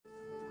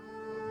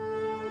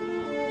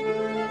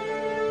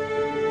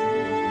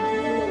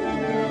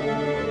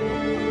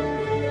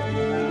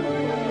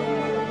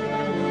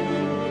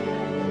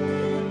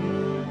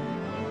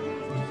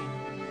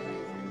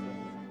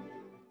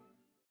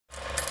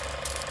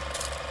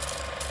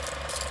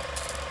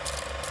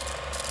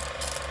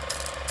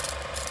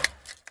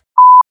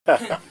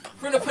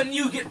Run upon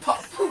you, get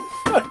popped.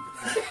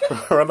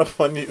 Run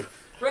upon you.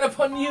 Run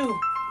upon you.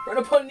 Run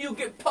upon you,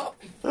 get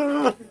popped.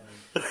 Like,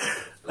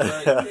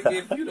 nigga,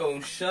 if you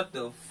don't shut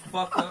the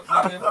fuck up,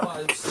 nigga, if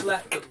I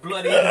slap the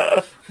bloody...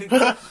 Yeah,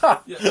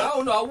 I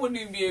don't know, I wouldn't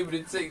even be able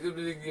to take them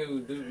to the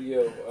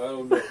yo, I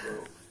don't know,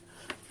 bro.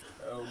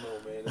 I don't know,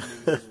 man. Them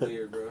niggas is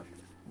weird, bro.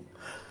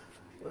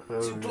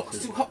 2 blocks,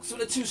 2 hawks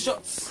with the 2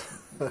 shots.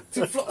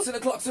 2 flocks and the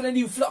clocks with a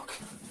new flock.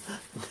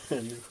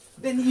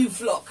 Then you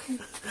flock.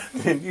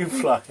 Then you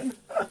flock.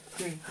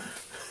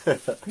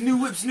 New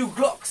whips, new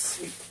Glocks.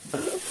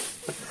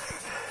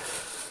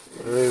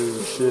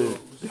 Oh shit.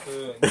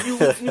 New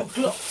whips, new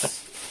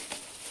Glocks.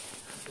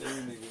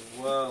 Them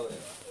niggas wild.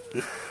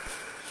 Just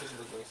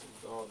look like some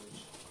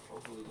garbage.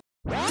 Hopefully.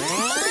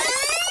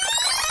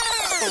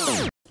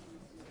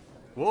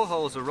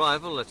 Warhol's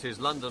arrival at his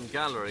London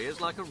gallery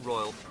is like a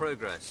royal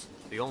progress.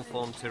 The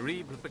enfant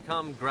terrible had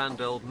become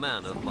grand old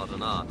man of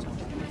modern art.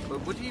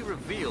 But would he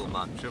reveal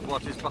much of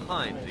what is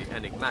behind the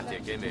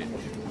enigmatic image?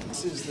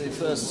 This is the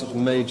first sort of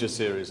major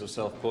series of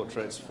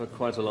self-portraits for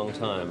quite a long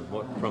time.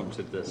 What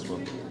prompted this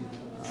one?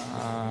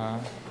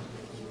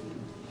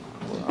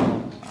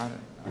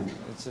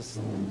 It's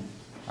just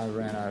I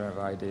ran out of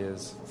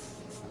ideas.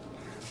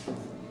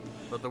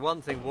 But the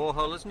one thing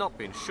Warhol has not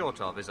been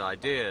short of is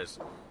ideas.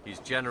 He's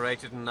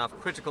generated enough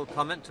critical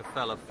comment to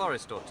fell a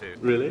forest or two.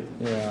 Really?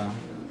 Yeah.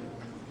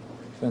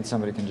 Then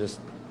somebody can just,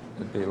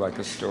 it'd be like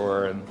a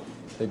store and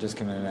they just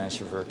come in and ask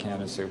you for a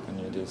can of soup and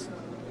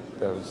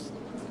that was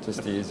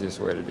just the easiest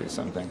way to do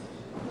something.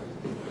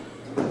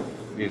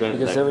 You don't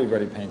Because think...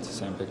 everybody paints the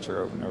same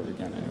picture over and over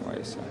again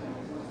anyway, so.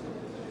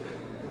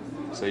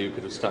 So you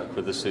could have stuck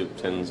with the soup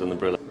tins and the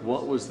Brillo.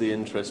 What was the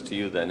interest to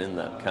you then in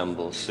that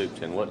Campbell's soup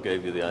tin? What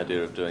gave you the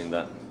idea of doing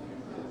that?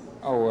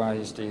 Oh, I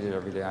used to eat it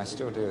every day. I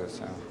still do,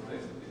 so.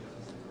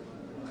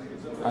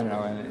 I don't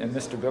know, and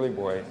Mr. Billy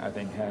Boy, I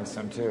think, has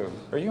some too.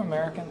 Are you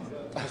American,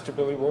 Mr.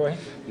 Billy Boy?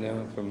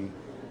 No, from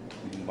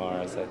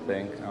Mars, I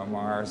think. Oh,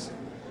 Mars.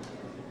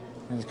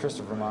 And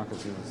Christopher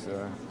Marcus is...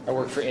 I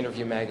work for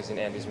Interview Magazine,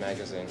 Andy's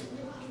magazine.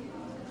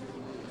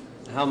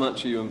 How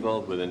much are you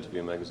involved with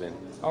Interview Magazine?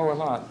 Oh, a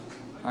lot.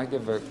 I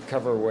give a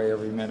cover away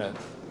every minute,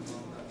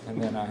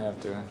 and then I have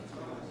to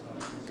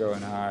go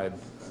and hide.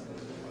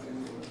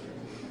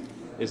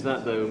 Is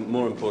that, though,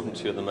 more important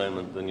to you at the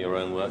moment than your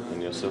own work,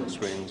 than your silk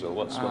screens, or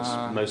what's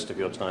most of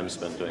your time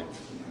spent doing?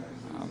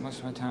 Most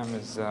of my time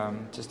is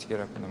just to get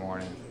up in the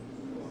morning.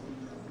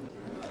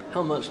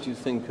 How much do you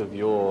think of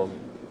your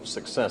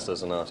success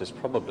as an artist,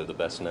 probably the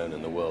best known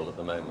in the world at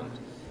the moment,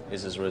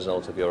 is as a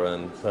result of your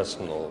own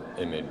personal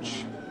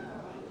image,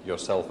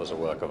 yourself as a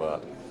work of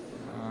art?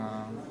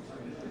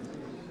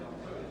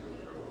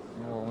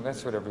 Well,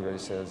 that's what everybody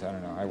says. I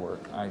don't know. I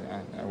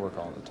work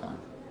all the time.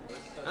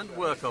 And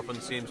work often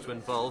seems to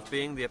involve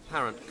being the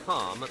apparent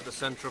calm at the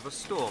centre of a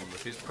storm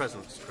that his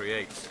presence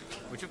creates,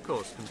 which of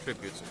course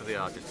contributes to the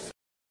art itself.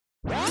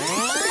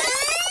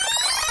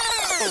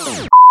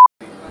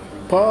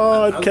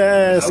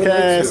 Podcast,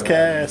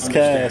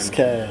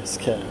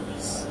 cast.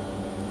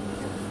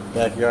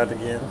 Backyard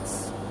again.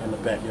 In the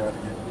backyard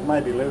again. It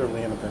might be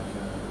literally in the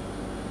backyard.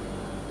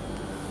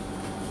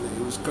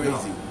 It was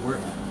crazy. No,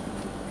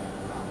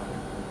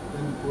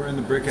 we're in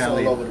the brick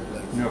alley all over the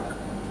place. nook.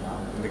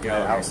 In the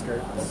gallery.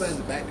 Outskirts. Nobody's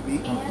back to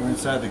beat. We're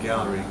inside the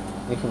gallery.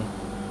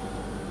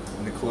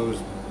 In the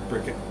closed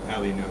brick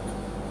alley nook.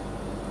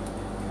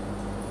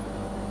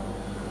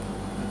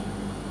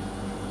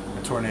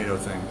 A tornado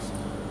things.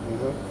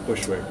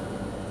 Bushwick.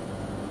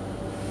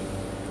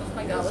 Oh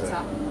my God, what's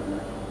happening?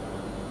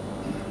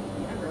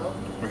 Yeah, girl.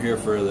 We're here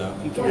for the...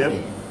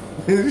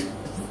 Yep.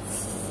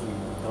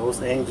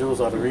 Those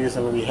angels are the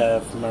reason we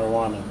have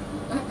marijuana.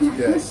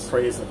 Yes.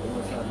 Praise them.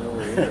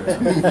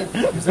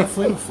 Is that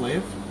Flavor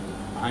Flav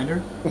behind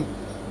her?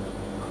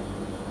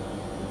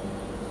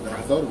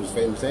 I thought it was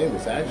Famous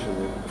Amos,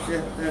 actually.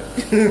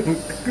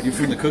 You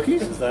from the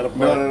cookies? Is that a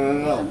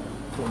No.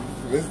 From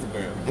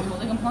Instagram.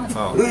 Holding them on.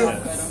 Oh, Yeah.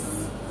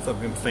 I thought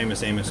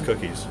Famous Amos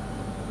cookies.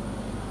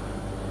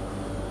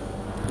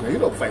 Now, you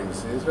know what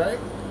Famous is, right?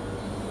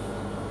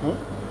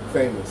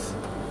 Famous.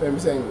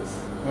 Famous Amos.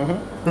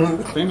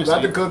 Famous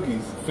Not the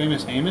cookies.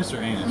 Famous Amos or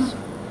Anus?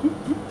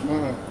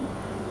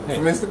 Hey,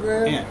 From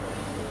Instagram? Ant.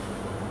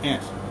 Yeah.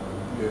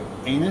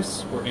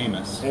 Anus or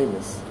Amos?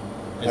 Amos.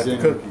 As Like the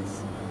in-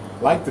 cookies.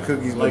 Like the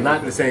cookies, but Like not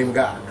the the same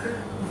guy.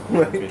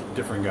 Okay,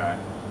 different guy.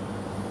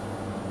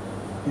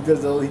 He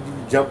does all, he be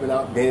jumping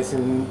out,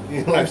 dancing.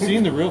 You know, I've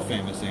seen the real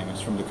Famous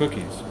Amos from the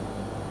cookies.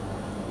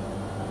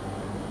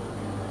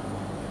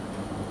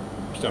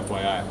 Just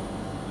FYI.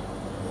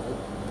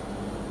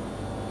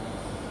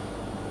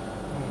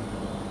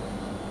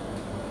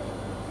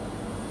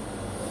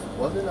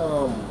 Wasn't,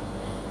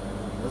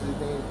 what's his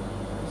name?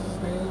 His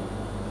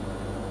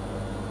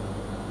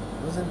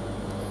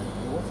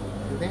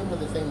name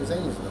wasn't Famous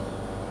Amos,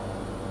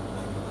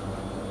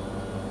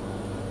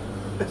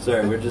 though.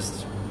 Sorry, we're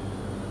just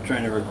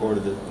trying to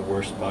record the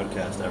worst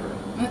podcast ever.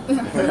 I'm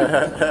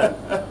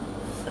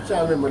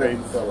trying to remember what it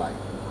felt like.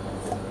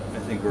 I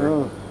think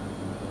we're...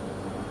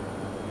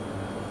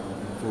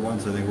 for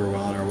once, I think we're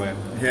well on our way.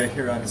 Yeah,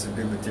 you're on some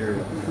good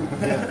material.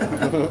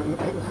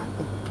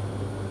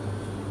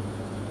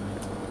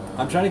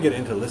 I'm trying to get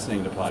into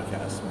listening to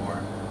podcasts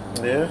more.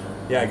 Yeah?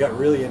 Yeah, I got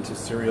really into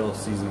Serial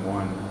Season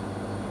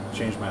 1.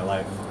 Changed my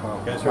life. Oh,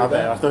 You guys my heard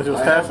bad. that? I thought you was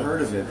I have passing.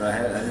 heard of it, but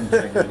I didn't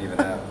check it even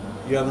out.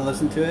 You haven't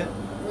listened to it?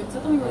 Wait, is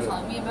that the one you were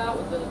telling me about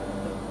with the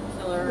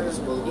killer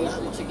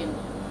Asian chicken?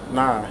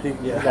 Nah, he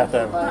got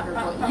that.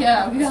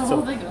 Yeah, we got a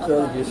whole thing about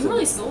so that. You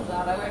really sold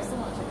that. I still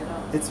want to check it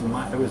out. It's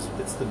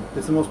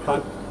the most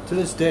to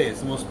this day, it's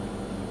the most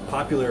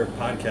popular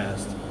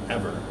podcast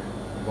ever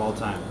of all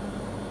time.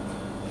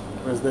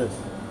 Where's this?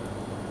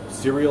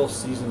 Serial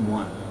Season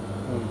 1.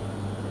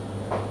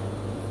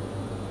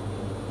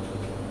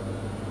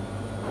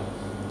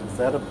 Is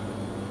that a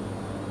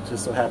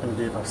just so happened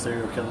to be about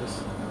serial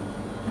killers?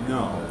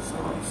 No,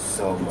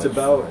 So much. It's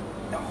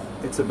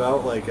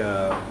about like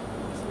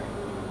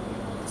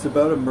it's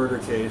about a murder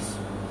case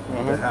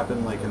that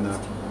happened like in the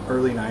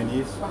early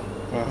 '90s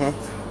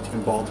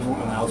in Baltimore,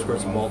 on the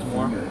outskirts of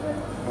Baltimore,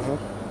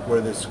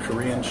 where this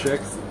Korean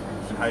chick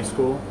in high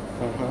school.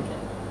 I know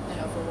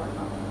for what.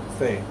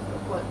 Faye,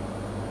 What?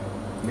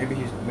 maybe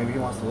he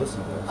wants to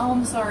listen to this. Oh,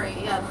 I'm sorry.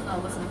 Yeah, no,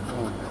 listen.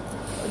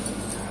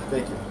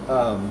 Thank you.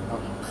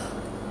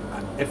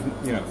 If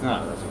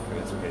not,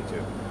 that's okay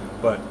too.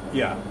 But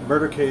yeah,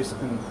 murder case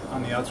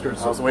on the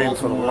outskirts. I was of waiting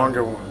for the Baltimore.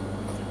 longer one.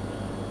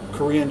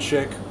 Korean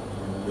chick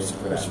was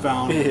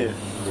found Yeah.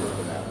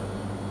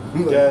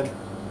 dead.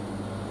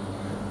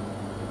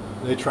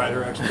 They tried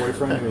her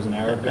ex-boyfriend, who was an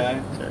Arab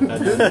guy.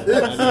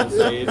 Adnan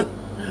Syed.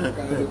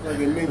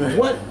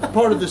 What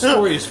part of the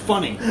story is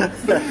funny?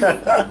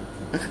 The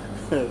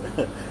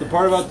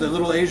part about the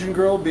little Asian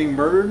girl being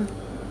murdered?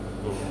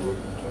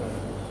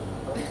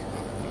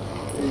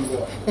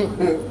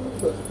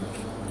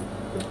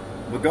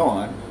 Well, go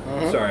on.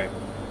 Sorry.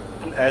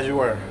 As you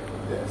were.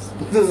 Yes.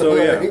 So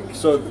yeah,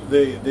 so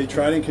they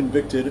tried and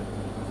convicted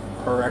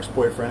her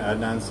ex-boyfriend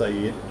Adnan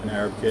Syed, an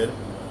Arab kid,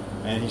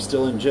 and he's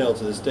still in jail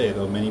to this day,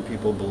 though many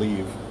people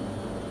believe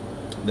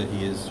that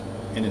he is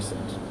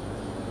innocent.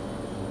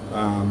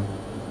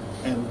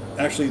 And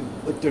actually,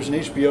 like, there's an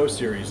HBO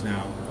series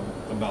now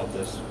about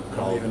this I don't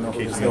called even know who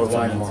Case this Against is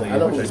Adnan anymore. Syed,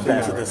 I'm which just I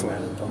pass do it not this way.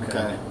 recommend.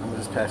 Okay. I'm gonna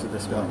just pass it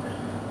this way.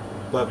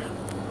 But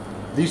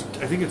these,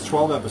 I think it's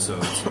 12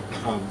 episodes.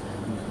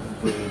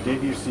 The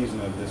debut season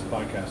of this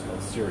podcast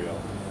called Serial.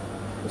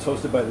 It's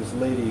hosted by this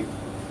lady,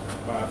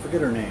 I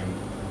forget her name,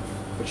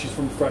 but she's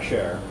from Fresh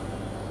Air.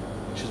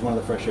 She's one of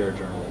the Fresh Air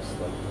journalists,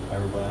 like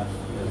Ira Glass.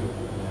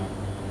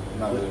 I'm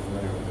not really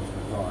familiar with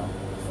it. Go on.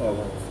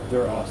 Oh,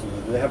 they're awesome.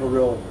 They have a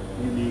real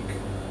unique,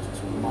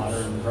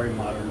 modern, very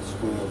modern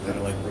school of kind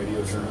of like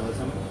radio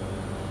journalism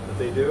that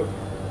they do.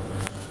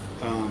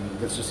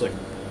 It's just like,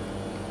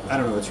 I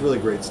don't know, it's really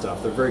great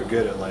stuff. They're very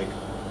good at like,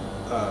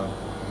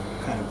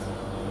 kind of,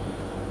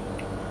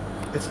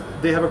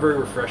 they have a very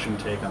refreshing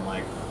take on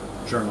like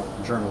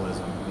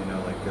journalism, you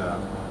know, like.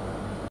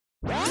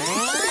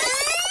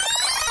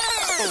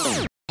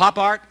 Pop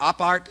art,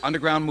 op art,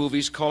 underground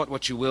movies, call it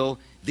what you will,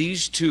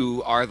 these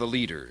two are the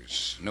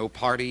leaders. No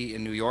party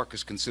in New York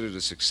is considered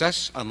a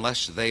success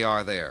unless they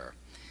are there.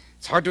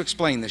 It's hard to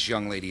explain this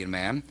young lady and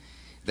man.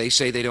 They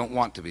say they don't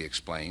want to be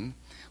explained.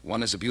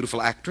 One is a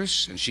beautiful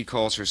actress, and she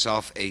calls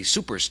herself a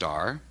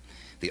superstar.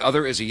 The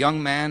other is a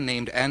young man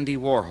named Andy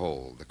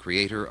Warhol, the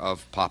creator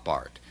of pop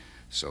art.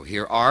 So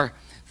here are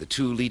the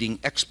two leading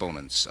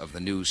exponents of the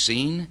new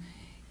scene,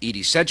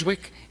 Edie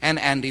Sedgwick and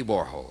Andy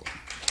Warhol.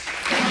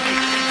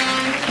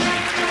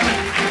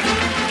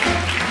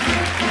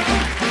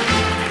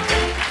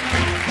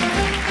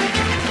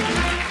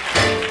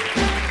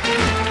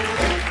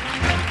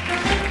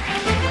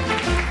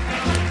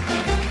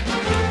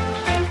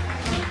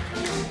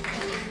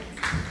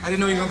 I didn't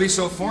know you were going to be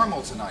so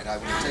formal tonight. I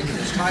would have taken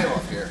this tie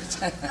off here.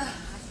 I can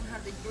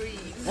hardly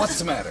breathe. What's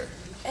the matter?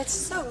 It's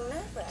so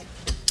nerve-wracking.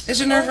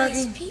 Is it All nerve-wracking?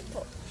 these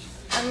people.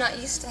 I'm not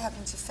used to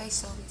having to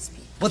face all these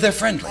people. Well, they're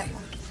friendly.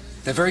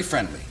 They're very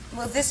friendly.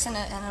 Well, this and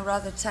a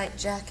rather tight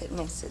jacket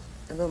makes it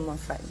a little more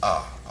frightening.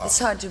 Oh. It's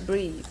hard to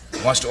breathe.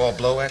 Wants to all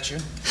blow at you?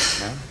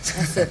 No?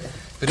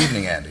 Good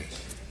evening, Andy.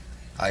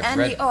 I've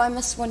Andy, read... oh, I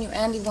must warn you,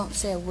 Andy won't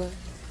say a word.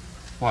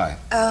 Why?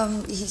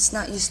 He's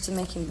not used to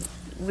making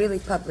really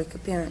public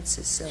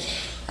appearances, so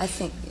I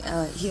think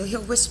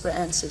he'll whisper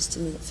answers to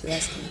me if you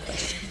ask him a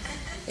question.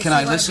 Can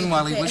I listen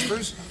while he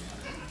whispers?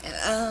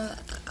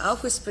 I'll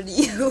whisper to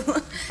you. Aren't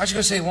you going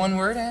to say one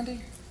word,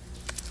 Andy?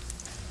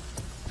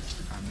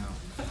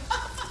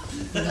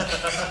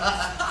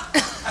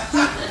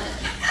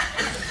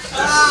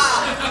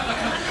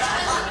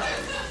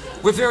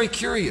 We're very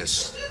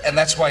curious, and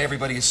that's why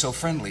everybody is so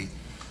friendly.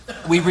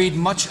 We read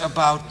much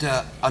about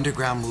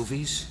underground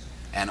movies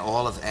and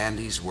all of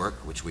Andy's work,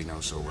 which we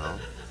know so well.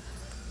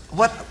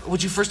 What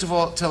would you first of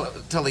all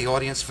tell the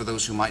audience, for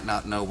those who might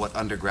not know what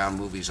underground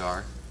movies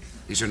are?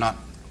 These are not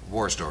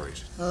war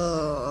stories.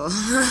 Oh,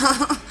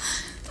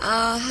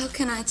 how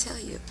can I tell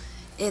you?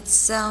 It's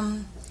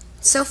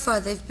so far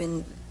they've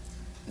been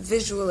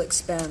visual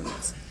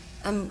experiments.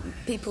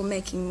 People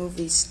making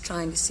movies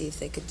trying to see if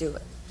they could do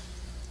it.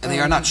 And they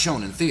are not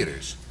shown in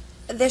theaters.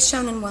 They're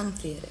shown in one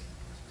theater,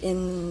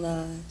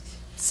 in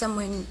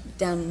somewhere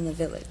down in the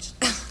village.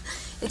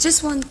 It's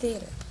just one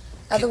theater.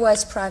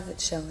 Otherwise, private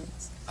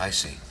showings. I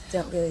see.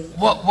 Don't really.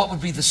 What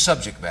would be the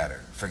subject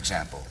matter, for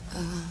example?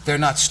 They're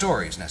not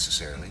stories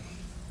necessarily.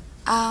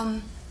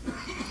 Some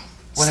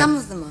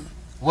of them are.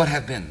 What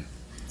have been?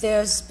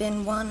 There's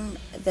been one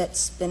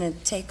that's been a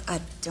take.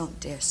 I don't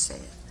dare say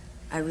it.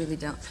 I really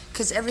don't.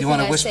 Because everything Do you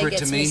want I to whisper say it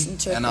gets to me?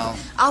 misinterpreted. And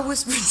I'll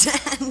whisper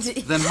to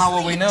Andy. Then how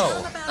will we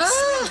know?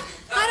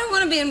 I don't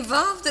want to be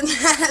involved in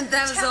that.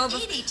 That was all.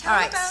 All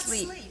right,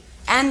 sleep.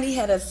 Andy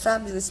had a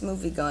fabulous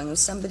movie going with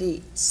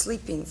somebody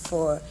sleeping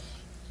for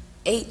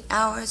 8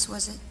 hours,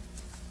 was it?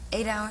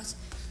 8 hours?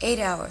 8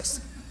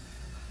 hours.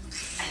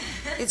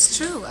 It's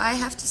true. I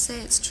have to say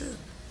it's true.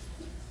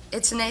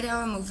 It's an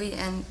 8-hour movie,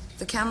 and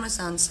the camera's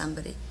on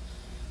somebody,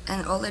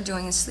 and all they're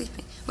doing is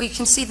sleeping. Well, you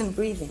can see them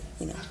breathing,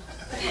 you know.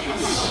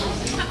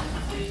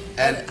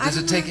 And does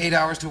it take 8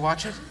 hours to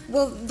watch it?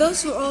 Well,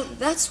 those were all.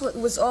 That's what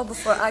was all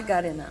before I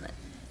got in on it.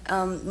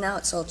 Now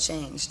it's all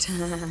changed.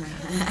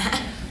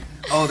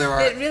 Oh, there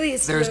are. It really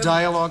is. There's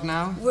dialogue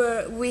now.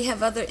 We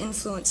have other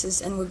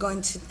influences, and we're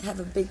going to have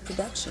a big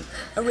production,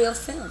 a real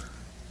film.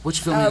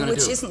 Which film are you going to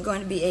do? Which isn't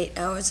going to be 8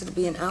 hours. It'll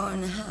be an hour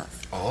and a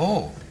half.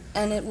 Oh.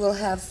 And it will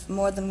have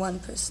more than one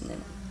person in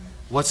it.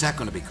 What's that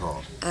going to be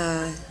called?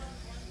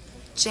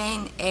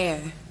 Jane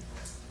Eyre.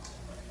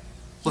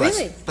 Well,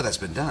 Really? But that's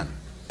been done.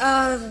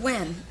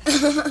 When?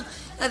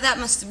 That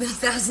must have been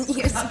 1,000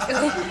 years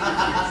ago.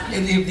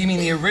 You mean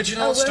the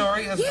original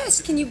story of?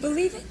 Yes, can you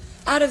believe it?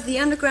 Out of the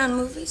underground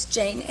movies,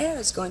 Jane Eyre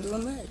is going to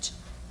emerge.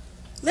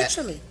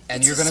 Literally.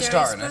 And you're going to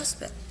star in it?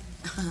 Prospect.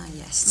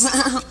 Yes.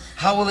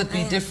 How will it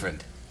be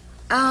different?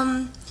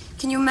 Can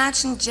you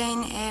imagine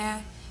Jane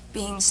Eyre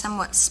being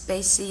somewhat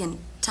spacey and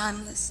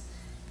timeless,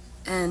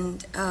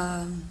 and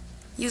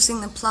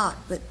using the plot,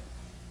 but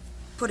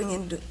putting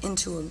it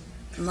into a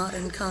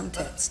modern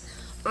context?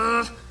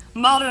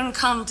 Modern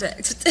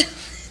context.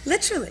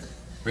 Literally.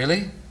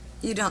 Really?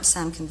 You don't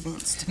sound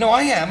convinced. No,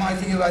 I am. I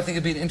think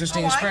it'd be an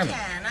interesting experiment. I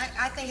can.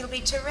 I think it'll be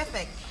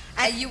terrific.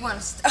 You want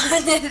to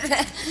start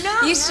it?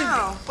 No, You should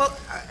no. Well,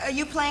 are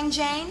you playing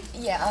Jane?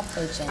 Yeah, I'll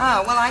play Jane.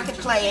 Oh, well, I could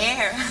play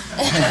Eyre.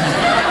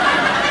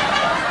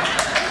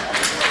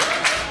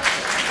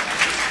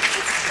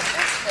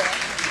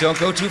 Don't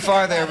go too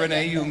far there,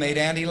 Renee. You made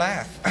Andy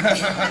laugh.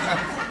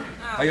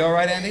 Are you all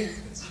right, Andy?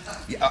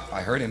 Yeah,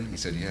 I heard him. He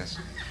said yes.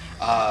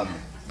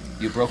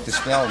 You broke the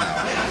spell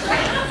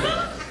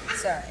now.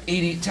 Sorry.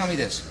 Edie, tell me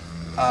this.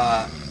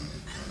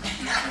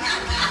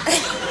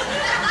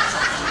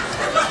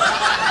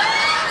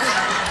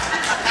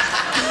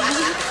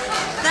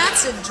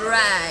 That's a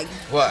drag.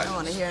 What? I don't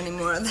want to hear any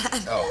more of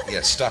that. Oh,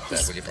 yes, stop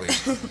that, will you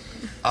please?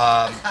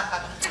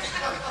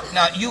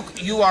 Now,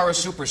 you are a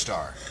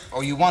superstar,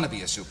 or you want to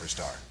be a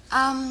superstar.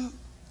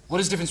 What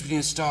is the difference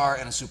between a star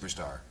and a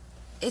superstar?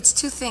 It's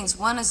two things.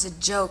 One is a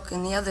joke,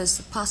 and the other is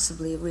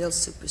possibly a real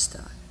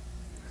superstar,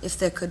 if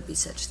there could be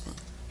such a thing.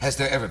 Has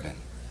there ever been?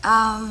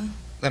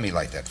 Let me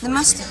light that for you. There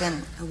must have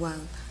been a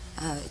while.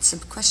 It's a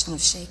question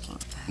of shaking.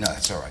 No,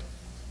 that's all right.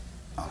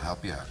 I'll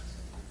help you out.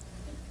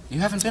 You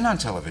haven't been on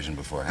television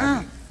before,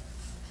 have you?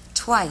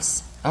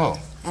 Twice. Oh.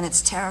 And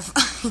it's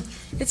terrifying.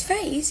 It's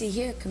very easy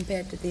here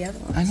compared to the other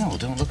ones. I know.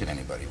 Don't look at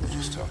anybody. We're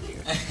just talking.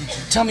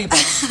 Tell me about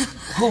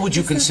who would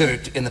you consider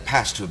in the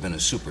past to have been a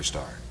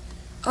superstar?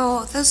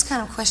 Oh, those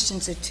kind of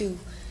questions are too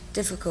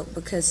difficult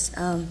because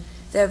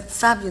they're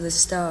fabulous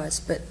stars,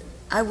 but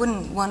I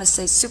wouldn't want to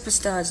say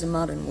superstar is a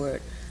modern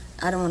word.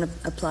 I don't want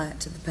to apply it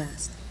to the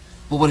past.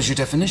 Well, what is your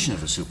definition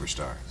of a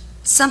superstar?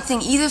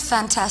 Something either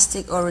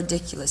fantastic or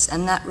ridiculous,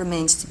 and that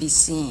remains to be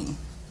seen.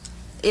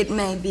 It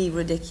may be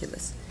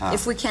ridiculous.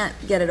 If we can't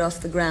get it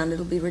off the ground,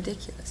 it'll be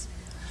ridiculous.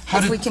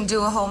 If we can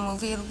do a whole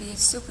movie, it'll be a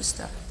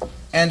superstar.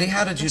 Andy,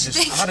 how did you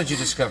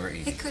discover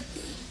Edie? It could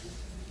be.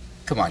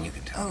 Come on, you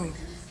can tell me.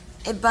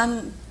 By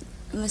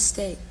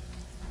mistake.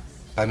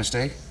 By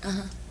mistake?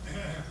 Uh-huh.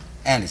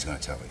 Andy's going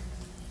to tell me.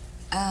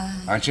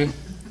 Aren't you?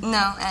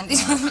 No, Andy.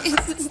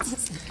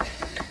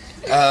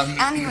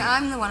 Andy,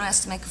 I'm the one who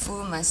has to make a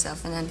fool of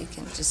myself, and Andy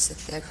can just sit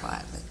there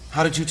quietly.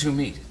 How did you two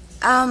meet?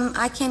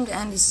 I came to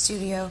Andy's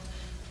studio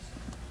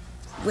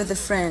with a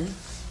friend,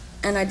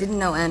 and I didn't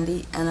know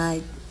Andy, and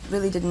I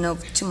really didn't know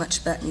too much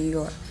about New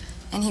York.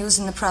 And he was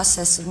in the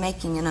process of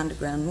making an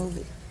underground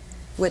movie,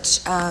 which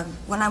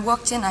when I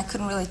walked in, I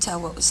couldn't really tell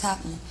what was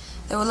happening.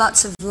 There were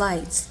lots of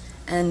lights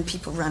and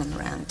people running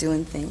around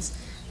doing things.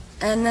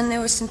 And then there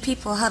were some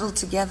people huddled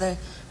together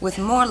with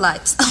more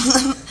lights on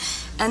them,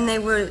 and they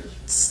were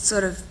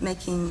sort of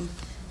making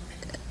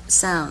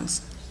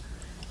sounds.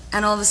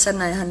 And all of a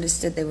sudden I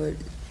understood they were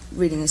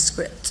reading a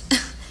script,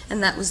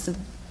 and that was the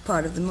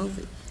part of the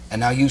movie. And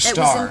now you star. It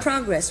was in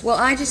progress. Well,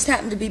 I just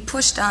happened to be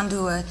pushed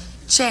onto a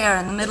chair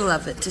in the middle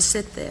of it to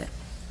sit there.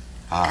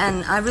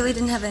 And I really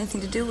didn't have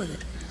anything to do with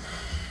it,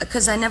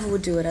 because I never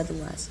would do it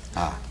otherwise.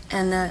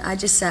 And I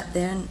just sat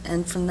there,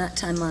 and from that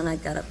time on, I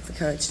got up the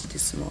courage to do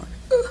some more.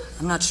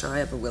 I'm not sure I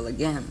ever will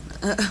again.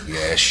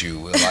 Yes, you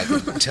will. I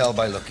can tell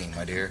by looking,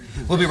 my dear.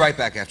 We'll be right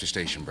back after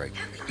station break.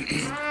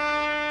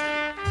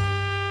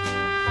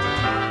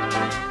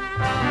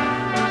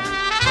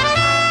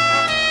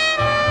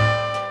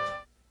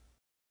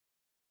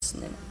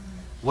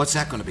 What's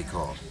that going to be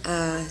called?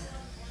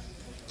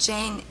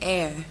 Jane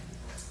Eyre.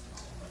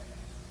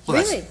 Well,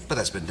 Really? But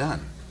that's been done.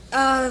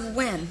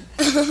 When?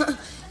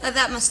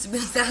 That must have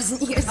been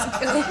 1,000 years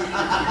ago.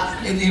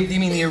 You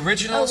mean the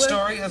original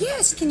story of...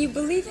 Yes, can you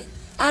believe it?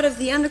 Out of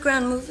the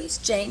underground movies,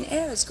 Jane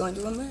Eyre is going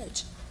to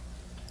emerge.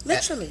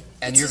 Literally.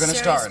 And you're going to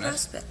star in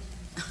it?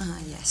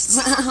 Yes.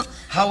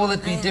 How will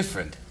it be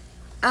different?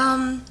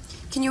 Can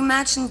you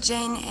imagine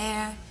Jane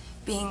Eyre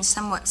being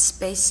somewhat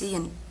spacey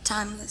and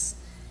timeless?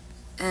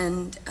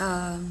 And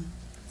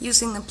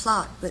using the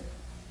plot, but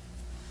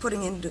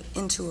putting it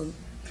into a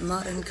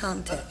modern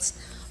context.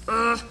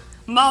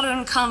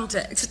 Modern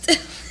context.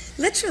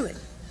 Literally.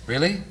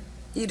 Really?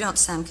 You don't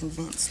sound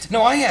convinced.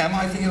 No, I am.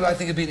 I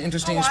think it'd be an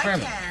interesting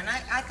experiment. I can.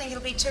 I think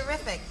it'll be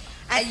terrific.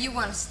 You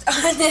want to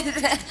start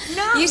it?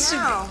 No, you should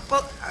no.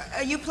 Well,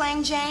 are you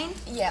playing Jane?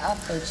 Yeah, I'll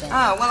play Jane.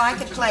 Oh, well, I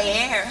could play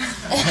Eyre.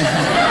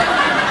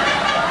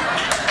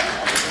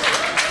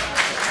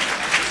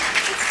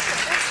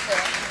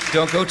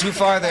 Don't go too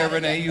far there,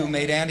 Renee. You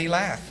made Andy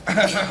laugh.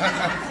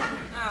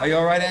 Are you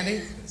all right,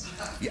 Andy?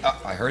 Yeah,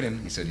 I heard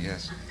him. He said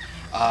yes.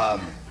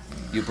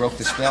 You broke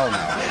the spell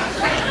now.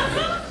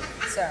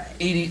 Sorry.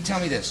 Edie, tell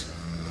me this.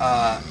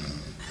 That's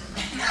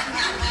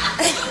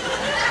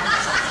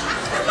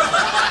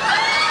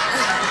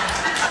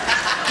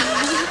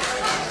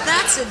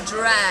a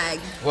drag.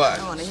 What? I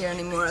don't want to hear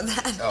any more of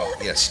that. Oh,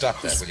 yes, stop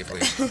that, will you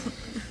please?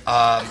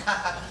 Now,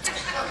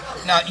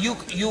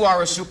 you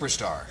are a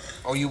superstar,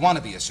 or you want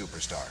to be a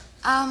superstar.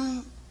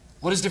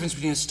 What is the difference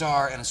between a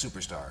star and a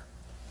superstar?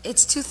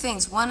 It's two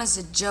things. One is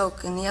a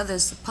joke, and the other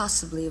is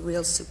possibly a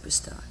real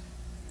superstar,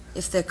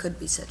 if there could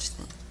be such a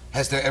thing.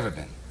 Has there ever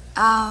been?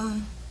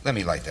 Let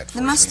me light that for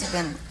you. There must have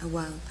been a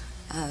while.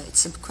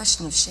 It's a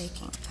question of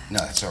shaking. No,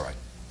 that's all right.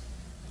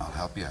 I'll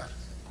help you out.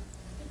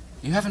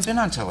 You haven't been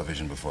on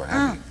television before,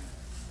 have you?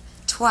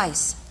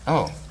 Twice.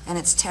 Oh. And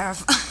it's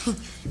terrifying.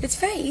 It's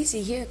very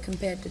easy here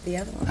compared to the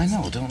other ones. I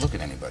know. Don't look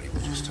at anybody. We're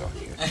just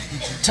talking.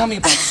 Tell me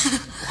about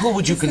who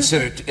would you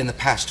consider in the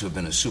past to have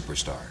been a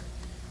superstar?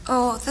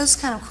 Oh, those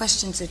kind of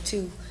questions are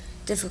too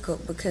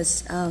difficult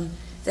because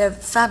they're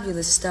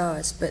fabulous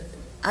stars, but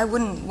I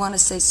wouldn't want to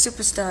say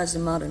superstar is a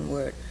modern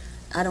word.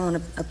 I don't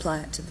want to apply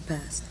it to the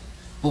past.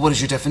 Well, what is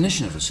your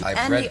definition of a superstar?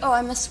 Andy,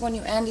 I must warn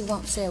you, Andy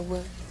won't say a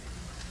word.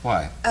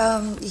 Why?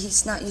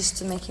 He's not used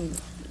to making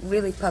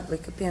really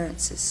public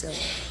appearances, so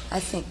I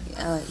think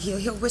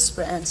he'll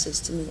whisper answers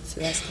to me if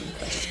you ask him a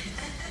question.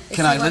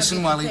 Can I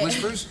listen while he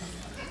whispers?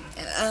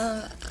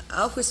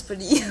 I'll whisper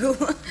to you.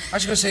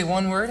 Aren't you going to say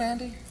one word,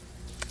 Andy?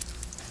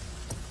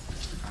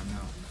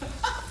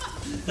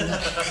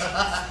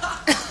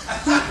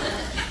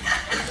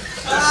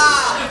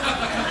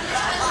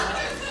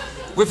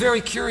 We're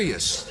very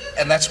curious,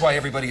 and that's why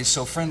everybody is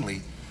so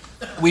friendly.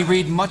 We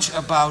read much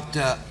about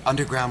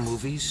underground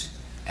movies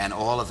and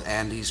all of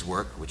Andy's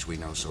work, which we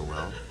know so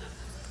well.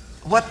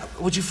 What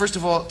would you first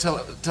of all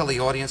tell the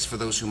audience, for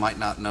those who might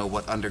not know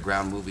what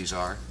underground movies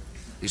are?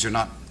 These are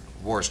not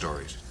war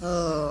stories.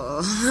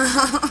 Oh,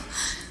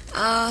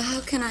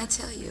 how can I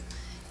tell you?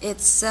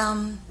 It's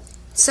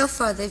so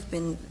far they've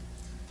been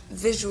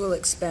visual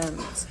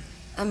experiments.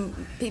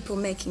 People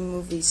making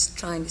movies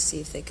trying to see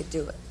if they could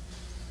do it.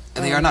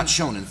 And they are not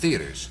shown in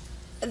theaters.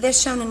 They're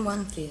shown in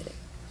one theater,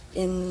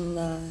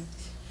 in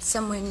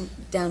somewhere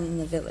down in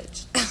the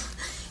village.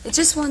 It's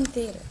just one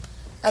theater.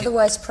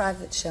 Otherwise,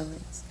 private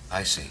showings.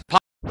 I see.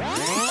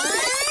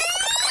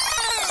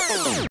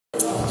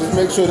 Just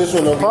make sure this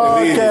one don't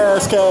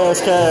Podcast,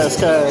 cast.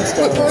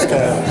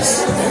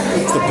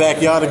 It's the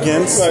backyard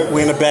again.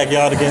 We're in the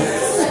backyard again.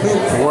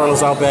 The world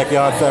is our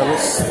backyard,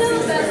 fellas.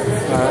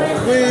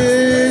 Right.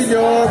 We're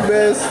your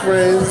best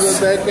friends,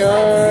 the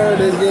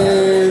backyard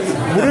again.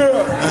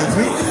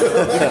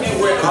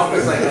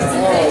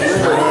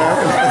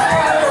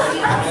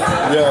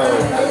 Yo.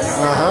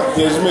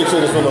 Yeah, just make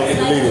sure this one don't get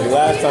deleted.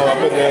 Last time I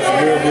put down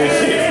some real good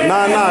shit.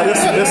 Nah,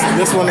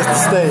 this one is to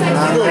stay.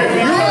 Nah. I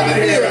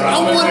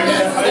want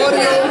that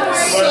audio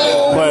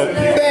so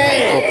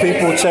bad.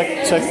 People,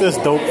 check this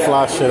dope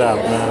fly shit out,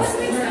 man.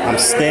 I'm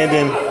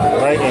standing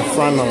right in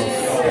front of,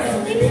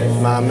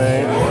 I'm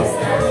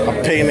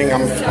painting,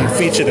 I'm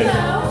featured in.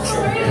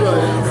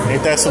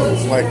 Ain't that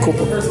some like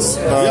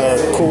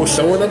cool shit?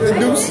 Showing up the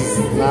deuces.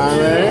 We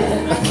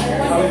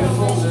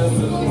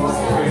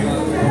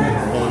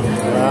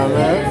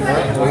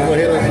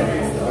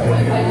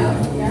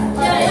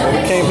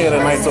came here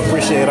tonight to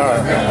appreciate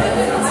art.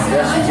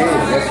 Yes, you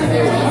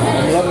did.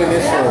 I'm loving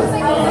this one.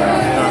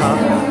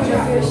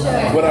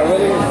 But I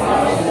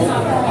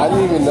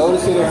didn't even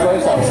notice it at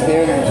first. I was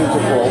staring at the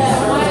picture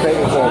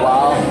for a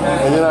while,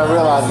 and then I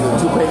realized that the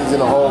two pages in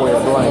the hallway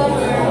are blank.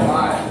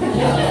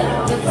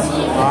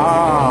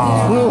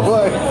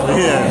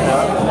 Yeah.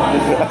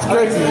 That's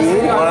crazy,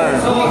 dude.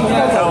 Word.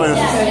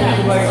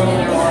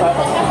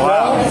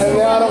 Wow.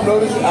 I've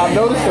noticed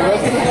the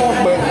rest of the stuff,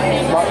 but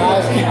my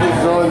eyes keep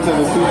getting drawn to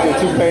the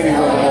two paintings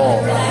on the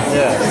wall.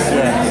 Yes.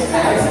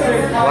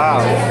 Wow.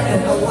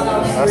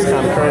 That's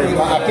kind of crazy. I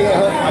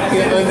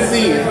can't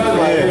unsee it.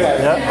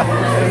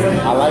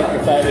 I like the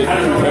fact that the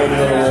two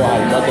paintings on the wall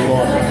have nothing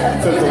on it.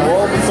 Because the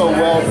wall is so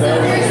well done,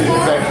 you see the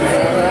texture.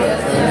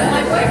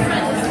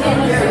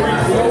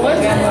 What's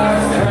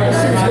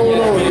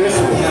going on with this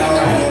one?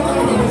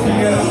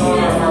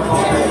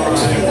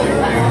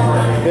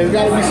 There's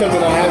got to be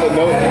something I haven't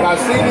noticed. I've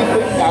seen it.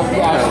 I've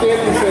seen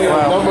it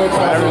a number of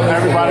times.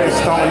 Everybody's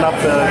throwing up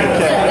the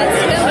cake.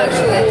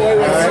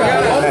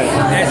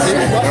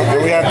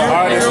 And we have the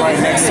artist right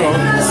next to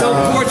him. So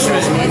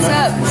fortunate. What's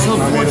up? So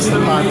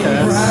fortunate.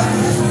 Podcast.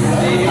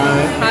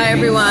 Hi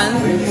everyone.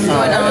 What's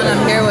going on?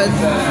 I'm here with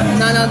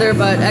none other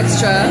but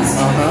Extra,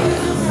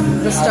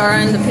 the star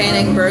in the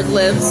painting Bird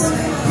Lives,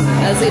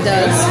 as he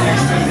does.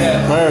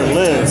 Bird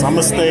lives. I'm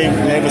gonna stay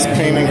near this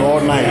painting all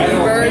night.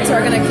 Birds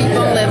are gonna keep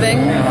on living.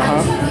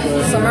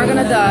 Some are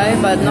gonna die,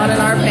 but not in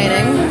our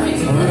painting.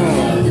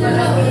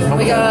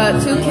 We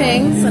got 2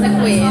 kings and a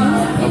queen.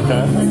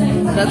 Okay.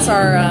 That's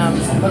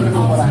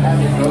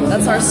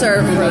our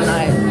serve for the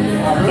night.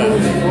 Okay.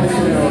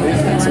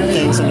 2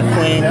 kings and a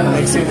queen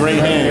makes a great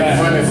hand.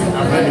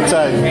 Let me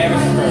tell you.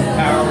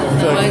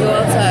 I go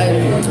outside.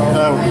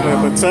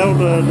 But tell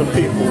the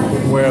people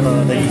where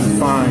they can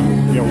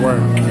find your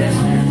work.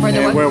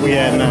 Where we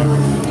at now?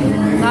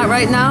 Not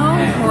right now.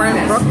 We're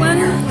in Brooklyn.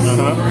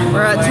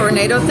 We're at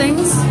Tornado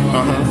Things.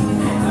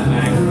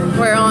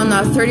 We're on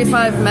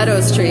 35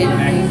 Meadow Street.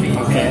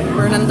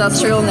 We're in an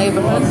industrial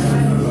neighborhood.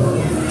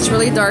 It's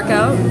really dark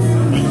out.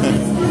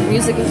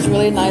 Music is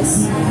really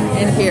nice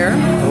in here.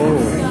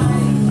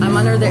 I'm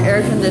under the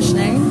air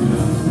conditioning.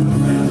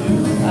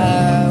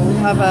 We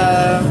have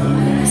a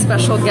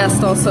special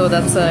guest also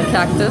that's a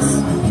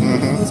cactus.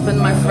 Who's been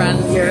my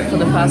friend here for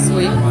the past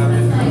week.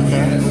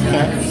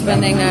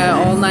 Spending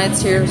all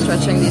nights here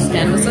stretching these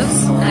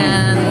canvases.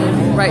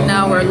 And right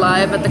now we're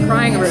live at the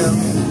Crying Room.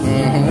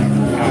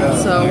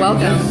 So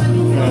welcome.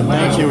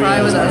 Thank you.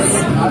 Cry with us.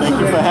 Thank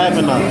you for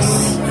having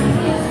us.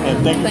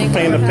 And thank you for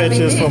painting the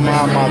pictures for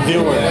my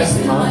viewers.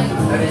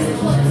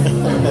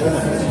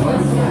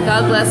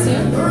 God bless you.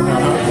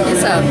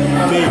 Peace out.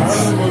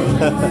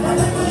 Peace.